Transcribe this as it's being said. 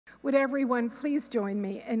Would everyone please join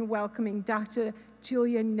me in welcoming Dr.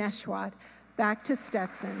 Julia Nesheiwat back to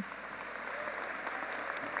Stetson.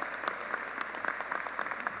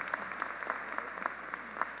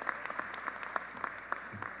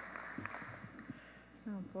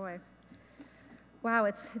 Oh boy. Wow,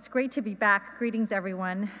 it's great to be back. Greetings,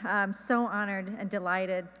 everyone. I'm so honored and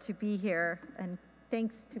delighted to be here, and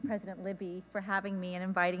thanks to President Libby for having me and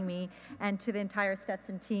inviting me, and to the entire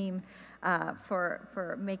Stetson team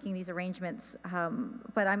for making these arrangements.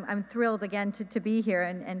 But I'm thrilled again to be here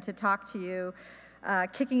and to talk to you,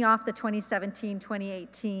 kicking off the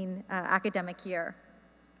 2017-2018 academic year.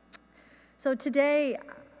 So today,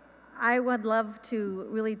 I would love to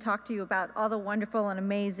really talk to you about all the wonderful and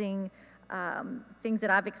amazing things that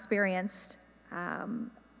I've experienced,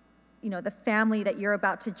 you know, the family that you're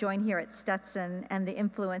about to join here at Stetson, and the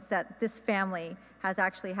influence that this family has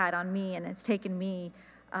actually had on me and has taken me,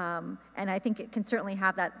 and I think it can certainly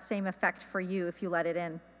have that same effect for you if you let it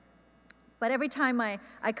in. But every time I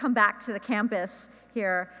come back to the campus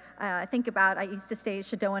here, I think about, I used to stay at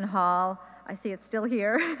Shadowan Hall. I see it's still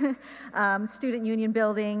here. Student Union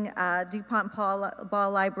Building, DuPont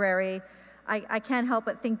Ball Library. I can't help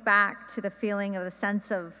but think back to the feeling of the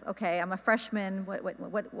sense of, okay, I'm a freshman,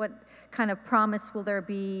 what kind of promise will there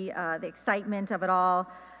be, the excitement of it all.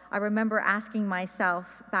 I remember asking myself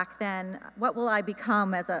back then, what will I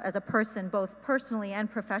become as a person, both personally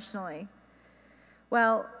and professionally?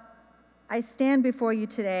 Well, I stand before you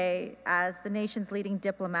today as the nation's leading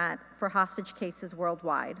diplomat for hostage cases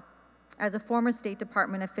worldwide, as a former State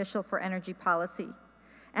Department official for energy policy,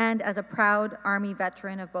 and as a proud Army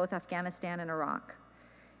veteran of both Afghanistan and Iraq.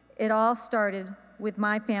 It all started with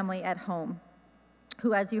my family at home,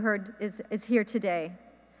 who, as you heard, is here today.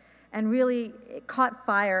 And really, it caught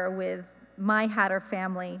fire with my Hatter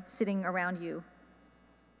family sitting around you.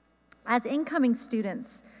 As incoming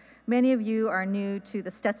students, many of you are new to the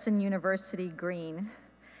Stetson University green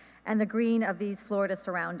and the green of these Florida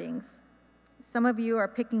surroundings. Some of you are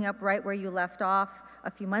picking up right where you left off a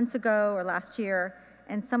few months ago or last year,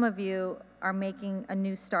 and some of you are making a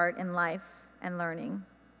new start in life and learning.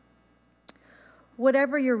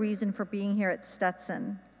 Whatever your reason for being here at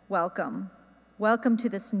Stetson, welcome. Welcome to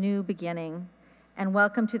this new beginning, and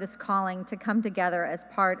welcome to this calling to come together as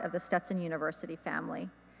part of the Stetson University family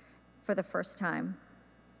for the first time.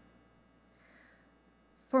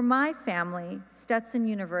 For my family, Stetson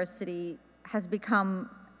University has become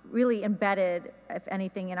really embedded, if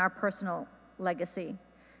anything, in our personal legacy,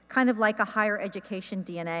 kind of like a higher education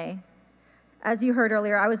DNA. As you heard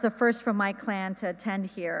earlier, I was the first from my clan to attend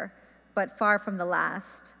here, but far from the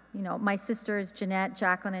last. You know, my sisters, Jeanette,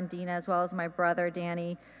 Jacqueline, and Dina, as well as my brother,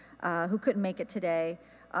 Danny, who couldn't make it today,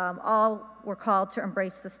 all were called to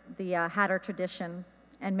embrace the Hatter tradition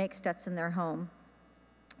and make Stetson their home.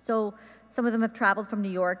 So some of them have traveled from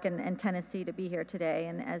New York and Tennessee to be here today.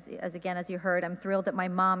 And as you heard, I'm thrilled that my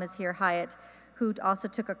mom is here, Hyatt, who also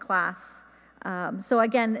took a class. So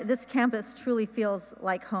again, this campus truly feels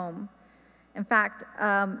like home. In fact,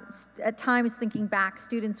 at times thinking back,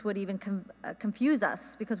 students would even confuse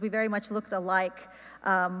us because we very much looked alike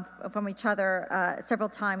from each other several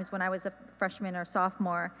times when I was a freshman or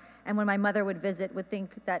sophomore, and when my mother would visit, would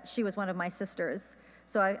think that she was one of my sisters.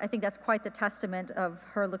 So I think that's quite the testament of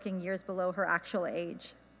her looking years below her actual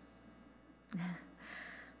age.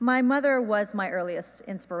 My mother was my earliest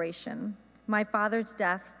inspiration. My father's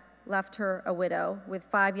death left her a widow with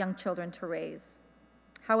 5 young children to raise.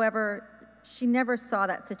 However, she never saw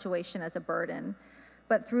that situation as a burden,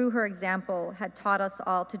 but through her example had taught us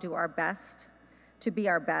all to do our best, to be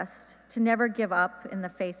our best, to never give up in the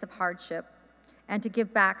face of hardship, and to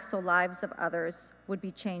give back so lives of others would be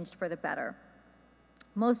changed for the better.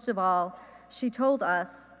 Most of all, she told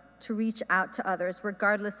us to reach out to others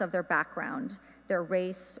regardless of their background, their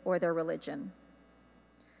race, or their religion.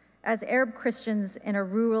 As Arab Christians in a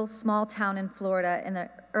rural small town in Florida in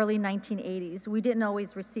the early 1980s, we didn't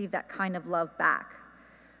always receive that kind of love back.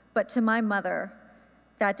 But to my mother,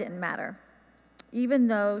 that didn't matter. Even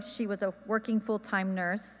though she was a working full-time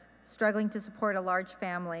nurse, struggling to support a large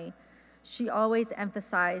family, she always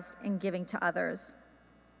emphasized in giving to others.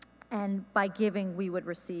 And by giving, we would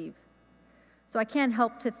receive. So I can't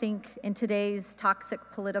help to think in today's toxic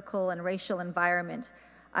political and racial environment,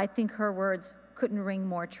 I think her words couldn't ring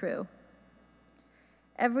more true.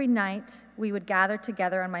 Every night, we would gather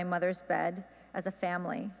together on my mother's bed as a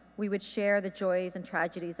family. We would share the joys and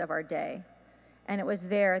tragedies of our day. And it was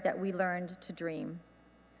there that we learned to dream.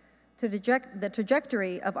 The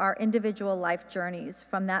trajectory of our individual life journeys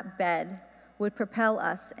from that bed would propel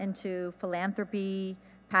us into philanthropy,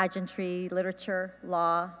 pageantry, literature,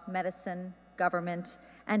 law, medicine, government,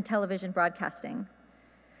 and television broadcasting,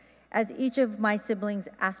 as each of my siblings'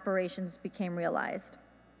 aspirations became realized.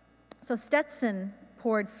 So Stetson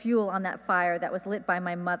poured fuel on that fire that was lit by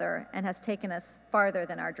my mother and has taken us farther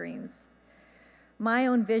than our dreams. My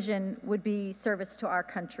own vision would be service to our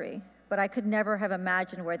country, but I could never have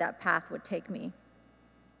imagined where that path would take me.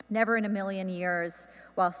 Never in a million years,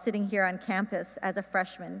 while sitting here on campus as a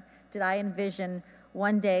freshman, did I envision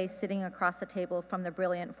one day sitting across the table from the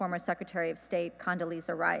brilliant former Secretary of State,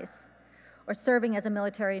 Condoleezza Rice, or serving as a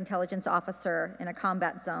military intelligence officer in a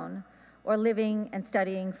combat zone, or living and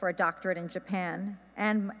studying for a doctorate in Japan,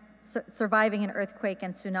 and surviving an earthquake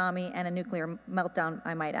and tsunami and a nuclear meltdown,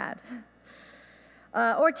 I might add.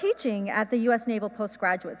 Or teaching at the U.S. Naval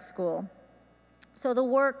Postgraduate School. So the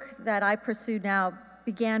work that I pursue now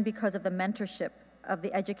began because of the mentorship of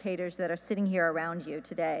the educators that are sitting here around you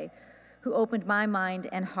today, who opened my mind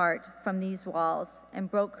and heart from these walls and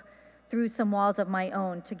broke through some walls of my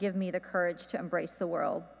own to give me the courage to embrace the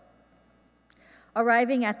world.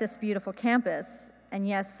 Arriving at this beautiful campus, and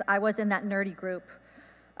yes, I was in that nerdy group,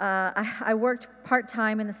 I worked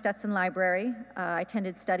part-time in the Stetson Library, I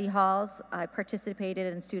attended study halls, I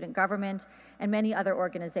participated in student government, and many other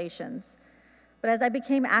organizations. But as I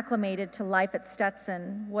became acclimated to life at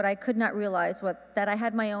Stetson, what I could not realize was that I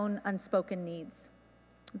had my own unspoken needs.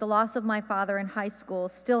 The loss of my father in high school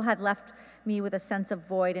still had left me with a sense of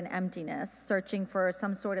void and emptiness, searching for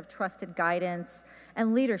some sort of trusted guidance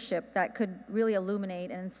and leadership that could really illuminate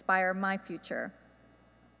and inspire my future.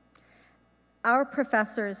 Our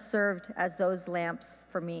professors served as those lamps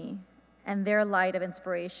for me, and their light of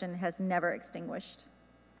inspiration has never extinguished.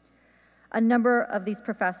 A number of these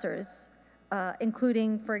professors,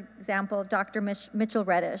 including, for example, Dr. Mitchell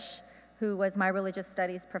Reddish, who was my religious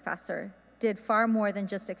studies professor, did far more than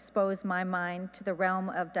just expose my mind to the realm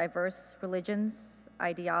of diverse religions,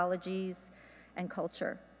 ideologies, and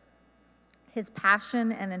culture. His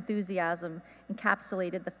passion and enthusiasm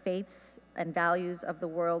encapsulated the faiths and values of the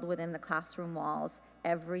world within the classroom walls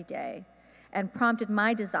every day, and prompted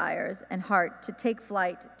my desires and heart to take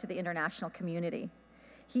flight to the international community.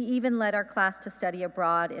 He even led our class to study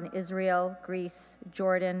abroad in Israel, Greece,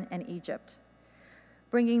 Jordan, and Egypt.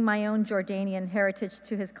 Bringing my own Jordanian heritage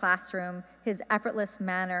to his classroom, his effortless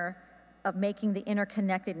manner of making the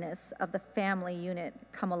interconnectedness of the family unit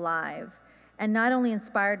come alive, and not only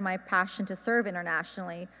inspired my passion to serve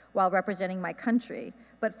internationally while representing my country,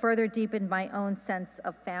 but further deepened my own sense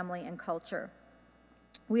of family and culture.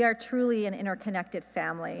 We are truly an interconnected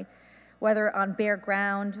family, whether on bare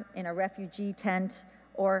ground, in a refugee tent,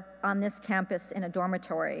 or on this campus in a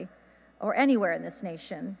dormitory, or anywhere in this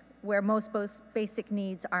nation, where most basic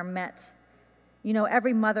needs are met. You know,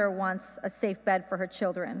 every mother wants a safe bed for her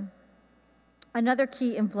children. Another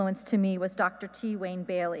key influence to me was Dr. T. Wayne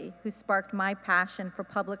Bailey, who sparked my passion for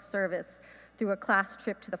public service through a class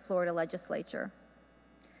trip to the Florida legislature.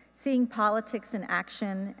 Seeing politics in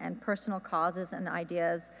action and personal causes and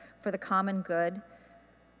ideas for the common good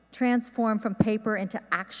transform from paper into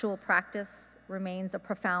actual practice remains a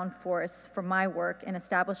profound force for my work in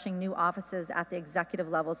establishing new offices at the executive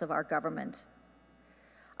levels of our government.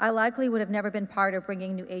 I likely would have never been part of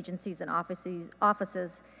bringing new agencies and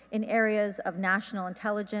offices in areas of national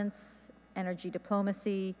intelligence, energy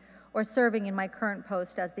diplomacy, or serving in my current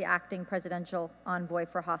post as the acting presidential envoy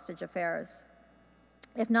for hostage affairs,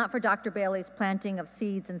 if not for Dr. Bailey's planting of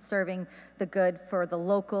seeds and serving the good for the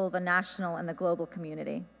local, the national, and the global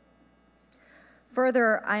community.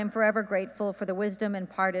 Further, I am forever grateful for the wisdom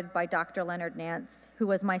imparted by Dr. Leonard Nance, who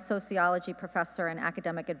was my sociology professor and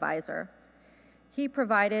academic advisor. He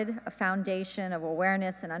provided a foundation of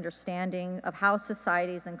awareness and understanding of how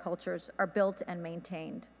societies and cultures are built and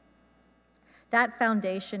maintained. That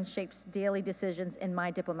foundation shapes daily decisions in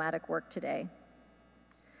my diplomatic work today.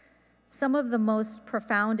 Some of the most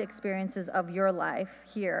profound experiences of your life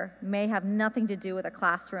here may have nothing to do with a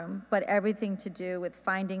classroom, but everything to do with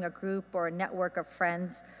finding a group or a network of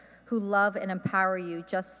friends who love and empower you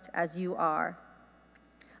just as you are.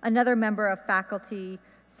 Another member of faculty,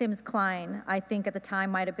 Sims Klein, I think at the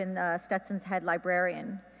time might have been Stetson's head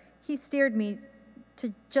librarian. He steered me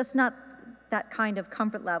to just not that kind of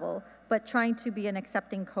comfort level, but trying to be an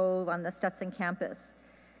accepting cove on the Stetson campus.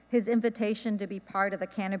 His invitation to be part of the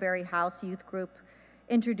Canterbury House youth group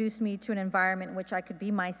introduced me to an environment in which I could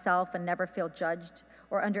be myself and never feel judged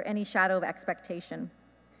or under any shadow of expectation.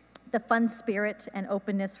 The fun spirit and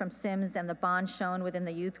openness from Sims and the bond shown within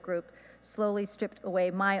the youth group slowly stripped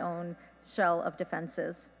away my own shell of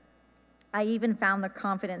defenses. I even found the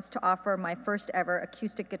confidence to offer my first ever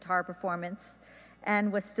acoustic guitar performance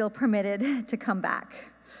and was still permitted to come back.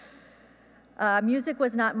 Music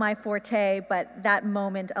was not my forte, but that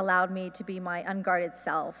moment allowed me to be my unguarded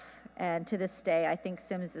self. And to this day, I think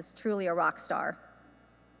Sims is truly a rock star.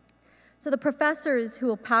 So the professors who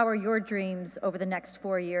will power your dreams over the next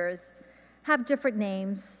 4 years have different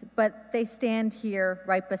names, but they stand here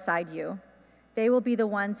right beside you. They will be the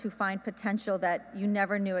ones who find potential that you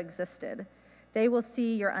never knew existed. They will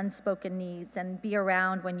see your unspoken needs and be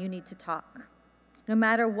around when you need to talk. No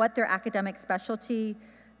matter what their academic specialty,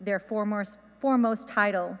 their foremost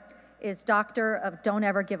title is Doctor of Don't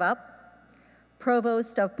Ever Give Up,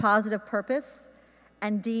 Provost of Positive Purpose,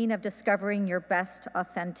 and Dean of Discovering Your Best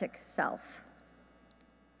Authentic Self.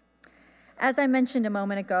 As I mentioned a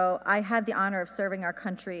moment ago, I had the honor of serving our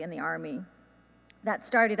country in the Army. That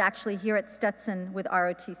started actually here at Stetson with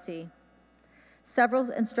ROTC. Several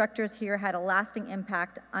instructors here had a lasting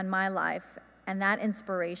impact on my life, and that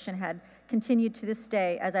inspiration had continued to this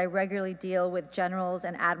day as I regularly deal with generals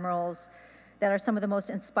and admirals that are some of the most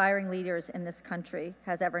inspiring leaders in this country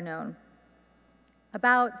has ever known.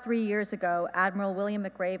 About 3 years ago, Admiral William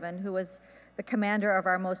McRaven, who was the commander of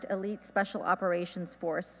our most elite Special Operations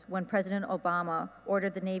Force when President Obama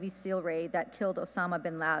ordered the Navy SEAL raid that killed Osama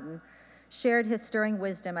bin Laden, shared his stirring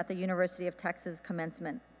wisdom at the University of Texas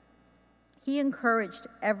commencement. He encouraged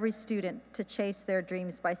every student to chase their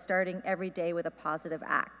dreams by starting every day with a positive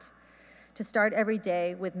act, to start every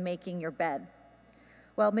day with making your bed.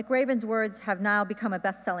 Well, McRaven's words have now become a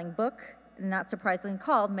best-selling book, not surprisingly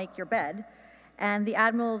called Make Your Bed, and the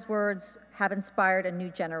Admiral's words have inspired a new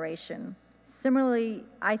generation. Similarly,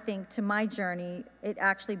 I think to my journey, it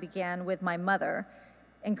actually began with my mother,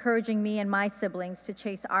 encouraging me and my siblings to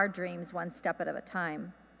chase our dreams one step at a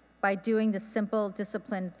time by doing the simple,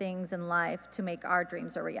 disciplined things in life to make our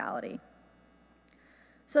dreams a reality.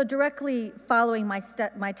 So directly following my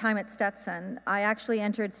time at Stetson, I actually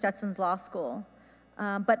entered Stetson's law school.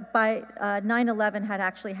 But by 9/11 had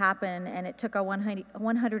actually happened, and it took a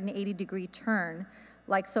 180-degree turn,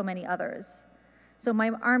 like so many others. So my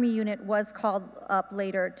Army unit was called up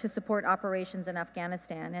later to support operations in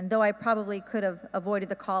Afghanistan, and though I probably could have avoided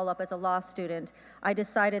the call up as a law student, I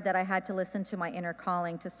decided that I had to listen to my inner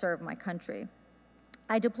calling to serve my country.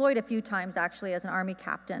 I deployed a few times actually as an Army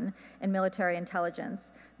captain in military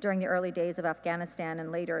intelligence during the early days of Afghanistan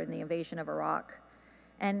and later in the invasion of Iraq.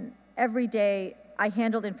 And every day I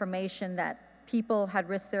handled information that people had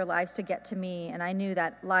risked their lives to get to me, and I knew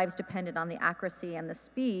that lives depended on the accuracy and the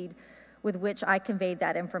speed with which I conveyed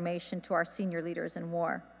that information to our senior leaders in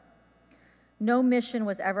war. No mission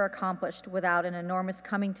was ever accomplished without an enormous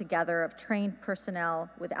coming together of trained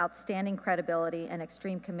personnel with outstanding credibility and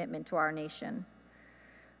extreme commitment to our nation.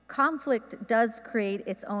 Conflict does create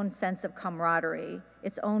its own sense of camaraderie,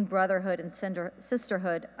 its own brotherhood and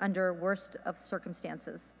sisterhood under worst of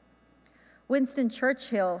circumstances. Winston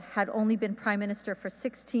Churchill had only been Prime Minister for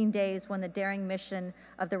 16 days when the daring mission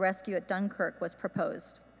of the rescue at Dunkirk was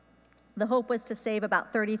proposed. The hope was to save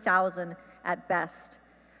about 30,000 at best.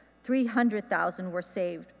 300,000 were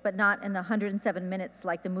saved, but not in the 107 minutes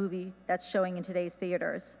like the movie that's showing in today's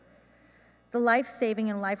theaters. The life-saving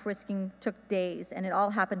and life-risking took days, and it all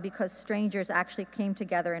happened because strangers actually came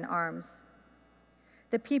together in arms.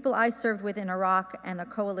 The people I served with in Iraq and the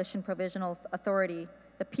Coalition Provisional Authority,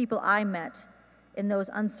 the people I met in those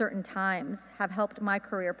uncertain times, have helped my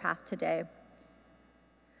career path today.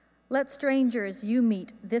 Let strangers you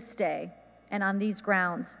meet this day and on these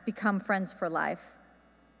grounds become friends for life.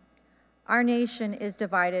 Our nation is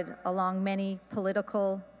divided along many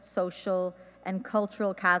political, social, and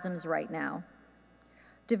cultural chasms right now.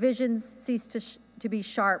 Divisions cease to be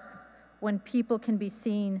sharp when people can be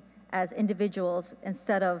seen as individuals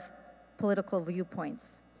instead of political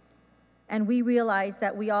viewpoints. And we realize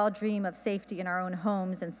that we all dream of safety in our own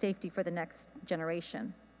homes and safety for the next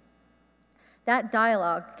generation. That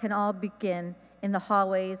dialogue can all begin in the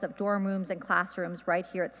hallways of dorm rooms and classrooms right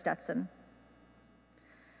here at Stetson.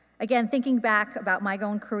 Again, thinking back about my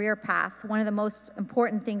own career path, one of the most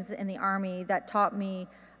important things in the Army that taught me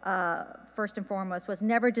first and foremost was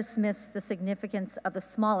never dismiss the significance of the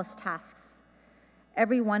smallest tasks.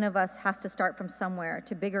 Every one of us has to start from somewhere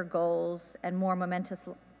to bigger goals and more momentous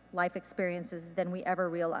life experiences than we ever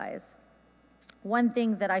realize. One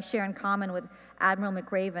thing that I share in common with Admiral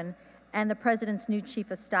McRaven and the President's new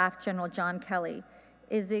Chief of Staff, General John Kelly,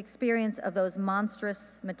 is the experience of those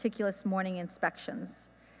monstrous, meticulous morning inspections.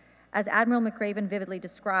 As Admiral McRaven vividly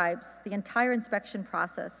describes, the entire inspection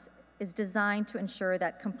process is designed to ensure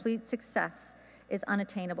that complete success is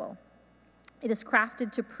unattainable. It is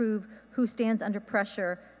crafted to prove who stands under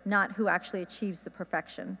pressure, not who actually achieves the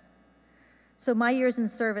perfection. So my years in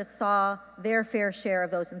service saw their fair share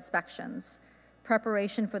of those inspections.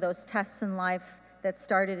 preparation for those tests in life that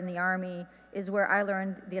started in the Army is where I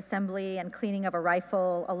learned the assembly and cleaning of a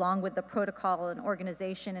rifle, along with the protocol and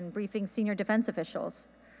organization and briefing senior defense officials.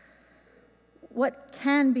 What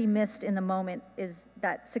can be missed in the moment is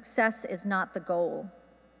that success is not the goal.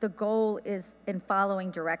 The goal is in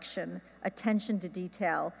following direction, attention to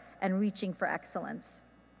detail, and reaching for excellence.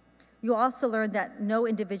 You also learn that no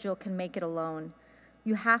individual can make it alone.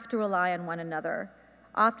 You have to rely on one another,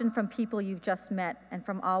 often from people you've just met and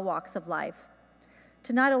from all walks of life,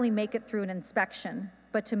 to not only make it through an inspection,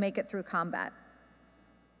 but to make it through combat.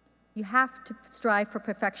 You have to strive for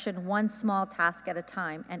perfection one small task at a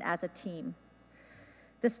time and as a team.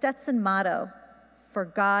 The Stetson motto, "For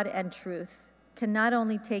God and truth," can not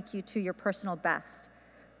only take you to your personal best,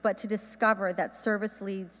 but to discover that service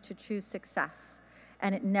leads to true success,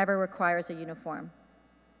 and it never requires a uniform.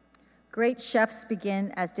 Great chefs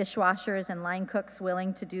begin as dishwashers and line cooks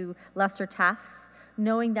willing to do lesser tasks,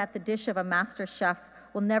 knowing that the dish of a master chef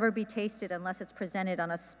will never be tasted unless it's presented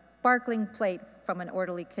on a sparkling plate from an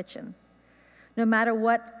orderly kitchen. No matter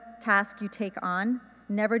what task you take on,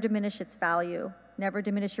 never diminish its value, never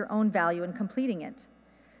diminish your own value in completing it.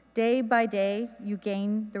 Day by day, you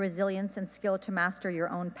gain the resilience and skill to master your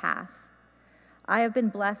own path. I have been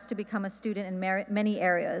blessed to become a student in many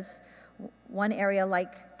areas. One area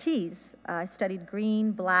like teas. I studied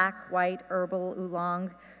green, black, white, herbal,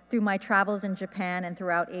 oolong through my travels in Japan and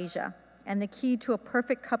throughout Asia. And the key to a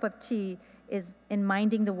perfect cup of tea is in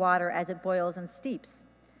minding the water as it boils and steeps.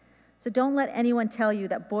 So don't let anyone tell you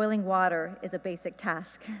that boiling water is a basic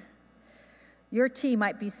task. Your tea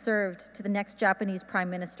might be served to the next Japanese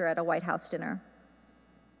prime minister at a White House dinner.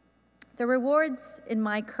 The rewards in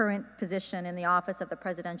my current position in the Office of the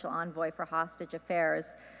Presidential Envoy for Hostage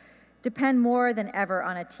Affairs depend more than ever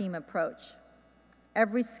on a team approach.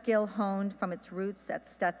 Every skill honed from its roots at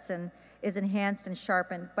Stetson is enhanced and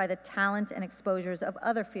sharpened by the talent and exposures of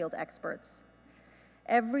other field experts.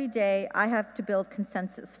 Every day, I have to build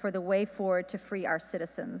consensus for the way forward to free our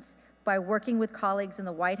citizens by working with colleagues in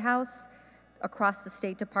the White House, across the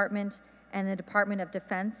State Department, and the Department of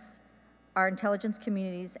Defense, our intelligence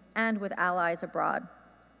communities, and with allies abroad.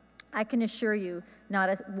 I can assure you,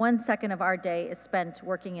 not 1 second of our day is spent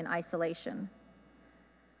working in isolation.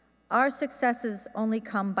 Our successes only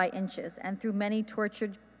come by inches and through many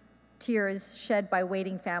tortured tears shed by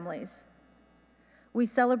waiting families. We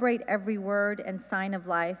celebrate every word and sign of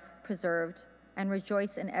life preserved and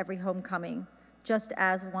rejoice in every homecoming, just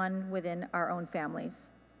as one within our own families.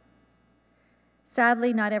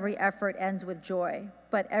 Sadly, not every effort ends with joy,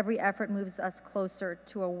 but every effort moves us closer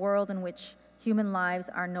to a world in which human lives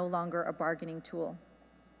are no longer a bargaining tool.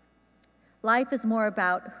 Life is more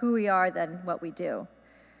about who we are than what we do.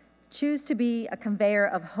 Choose to be a conveyor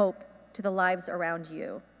of hope to the lives around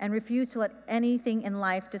you, and refuse to let anything in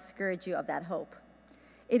life discourage you of that hope.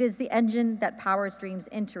 It is the engine that powers dreams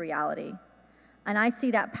into reality. And I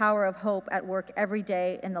see that power of hope at work every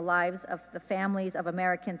day in the lives of the families of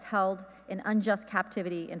Americans held in unjust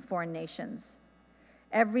captivity in foreign nations.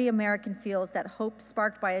 Every American feels that hope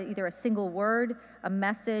sparked by either a single word, a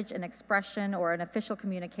message, an expression, or an official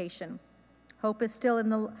communication. Hope is still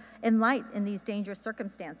in light in these dangerous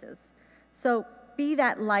circumstances. So be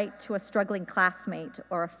that light to a struggling classmate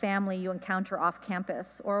or a family you encounter off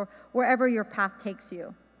campus or wherever your path takes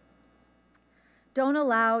you. Don't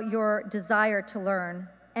allow your desire to learn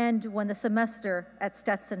end when the semester at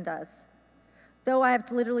Stetson does. Though I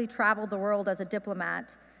have literally traveled the world as a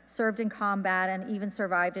diplomat, served in combat, and even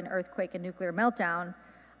survived an earthquake and nuclear meltdown,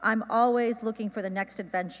 I'm always looking for the next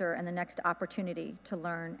adventure and the next opportunity to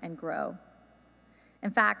learn and grow.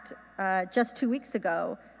 In fact, just 2 weeks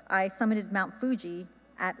ago, I summited Mount Fuji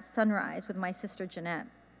at sunrise with my sister Jeanette.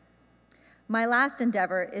 My last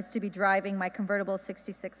endeavor is to be driving my convertible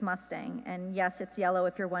 '66 Mustang, and yes, it's yellow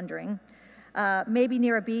if you're wondering. Maybe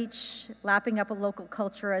near a beach, lapping up a local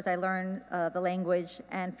culture as I learn the language,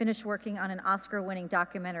 and finish working on an Oscar-winning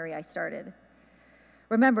documentary I started.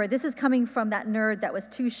 Remember, this is coming from that nerd that was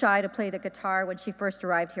too shy to play the guitar when she first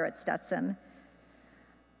arrived here at Stetson.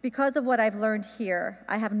 Because of what I've learned here,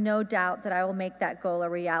 I have no doubt that I will make that goal a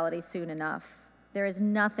reality soon enough. There is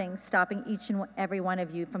nothing stopping each and every one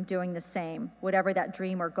of you from doing the same, whatever that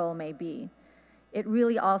dream or goal may be. It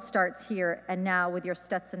really all starts here and now with your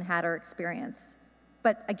Stetson Hatter experience.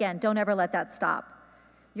 But again, don't ever let that stop.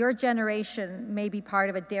 Your generation may be part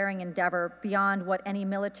of a daring endeavor beyond what any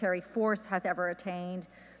military force has ever attained.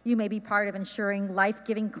 You may be part of ensuring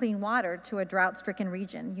life-giving clean water to a drought-stricken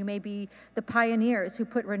region. You may be the pioneers who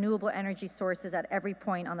put renewable energy sources at every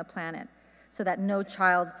point on the planet so that no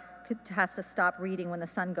child has to stop reading when the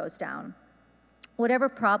sun goes down. Whatever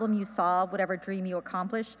problem you solve, whatever dream you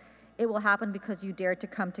accomplish, it will happen because you dared to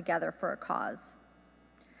come together for a cause.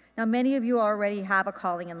 Now, many of you already have a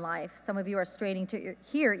calling in life. Some of you are straining to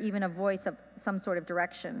hear even a voice of some sort of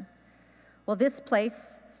direction. Well, this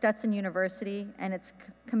place, Stetson University, and its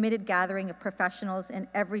committed gathering of professionals in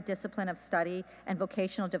every discipline of study and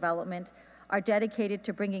vocational development are dedicated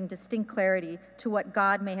to bringing distinct clarity to what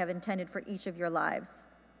God may have intended for each of your lives.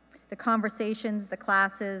 The conversations, the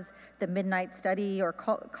classes, the midnight study, or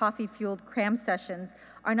coffee-fueled cram sessions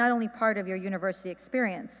are not only part of your university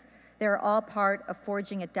experience, they are all part of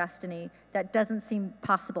forging a destiny that doesn't seem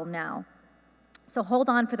possible now. So hold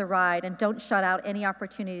on for the ride and don't shut out any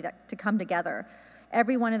opportunity to come together.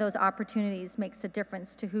 Every one of those opportunities makes a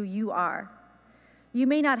difference to who you are. You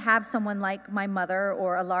may not have someone like my mother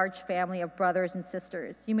or a large family of brothers and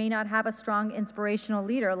sisters. You may not have a strong inspirational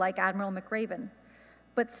leader like Admiral McRaven.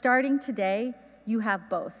 But starting today, you have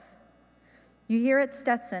both. You here at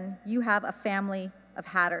Stetson, you have a family of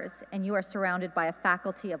Hatters, and you are surrounded by a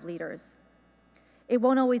faculty of leaders. It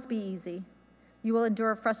won't always be easy. You will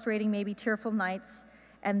endure frustrating, maybe tearful nights,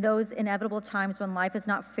 and those inevitable times when life is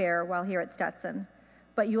not fair while here at Stetson.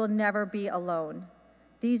 But you will never be alone.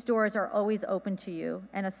 These doors are always open to you,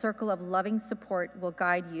 and a circle of loving support will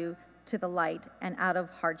guide you to the light and out of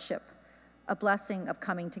hardship, a blessing of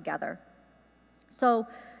coming together. So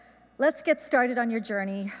let's get started on your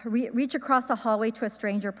journey. Reach across a hallway to a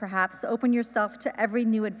stranger, perhaps. Open yourself to every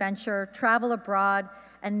new adventure. Travel abroad,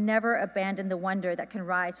 and never abandon the wonder that can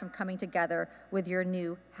rise from coming together with your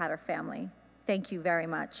new Hatter family. Thank you very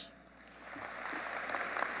much.